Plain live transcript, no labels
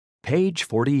Page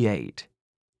 48.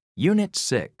 Unit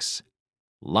 6.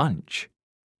 Lunch.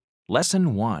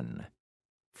 Lesson 1.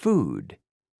 Food.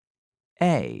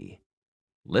 A.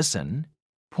 Listen,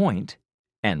 point,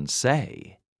 and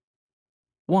say.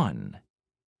 1.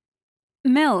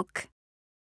 Milk.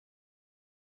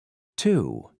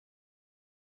 2.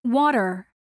 Water.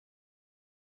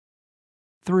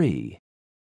 3.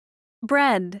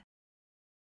 Bread.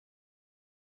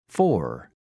 4.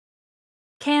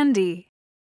 Candy.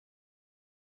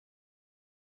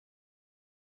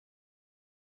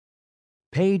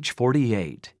 Page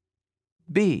 48.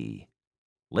 B.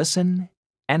 Listen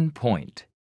and point.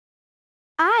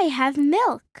 I have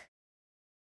milk.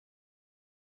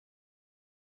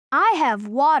 I have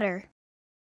water.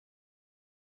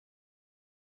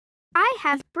 I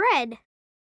have bread.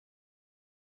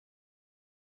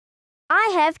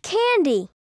 I have candy.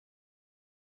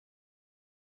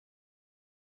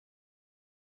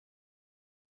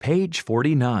 Page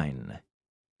 49.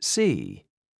 C.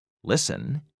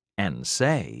 Listen and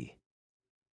say.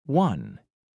 1.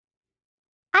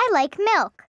 I like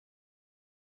milk.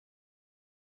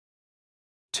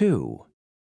 2.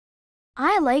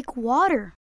 I like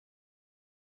water.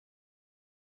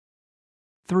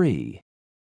 3.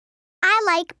 I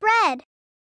like bread.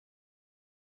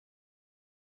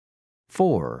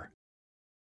 4.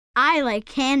 I like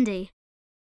candy.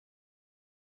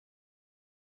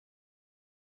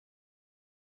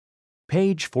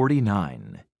 Page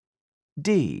 49.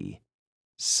 D.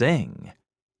 Sing.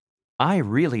 I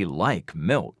really like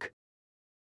milk.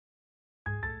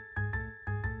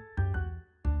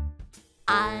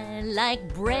 I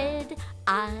like bread,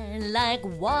 I like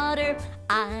water,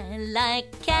 I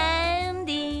like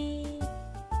candy.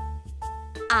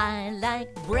 I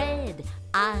like bread,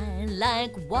 I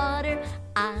like water,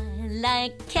 I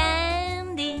like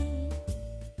candy.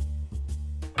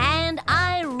 And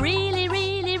I really,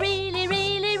 really, really,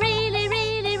 really, really,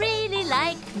 really, really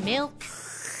like milk.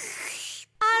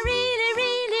 I really,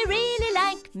 really, really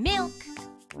like milk.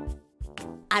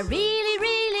 I really,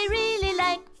 really, really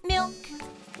like milk.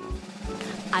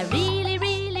 I really,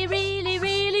 really, really,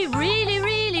 really, really,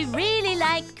 really, really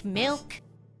like milk.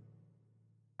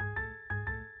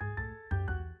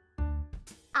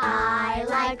 I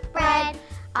like bread.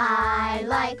 I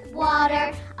like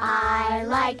water. I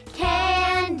like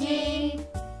candy.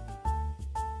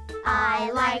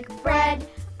 I like bread.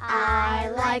 I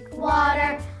like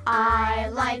water. I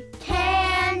like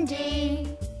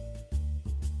candy.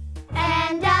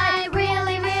 And I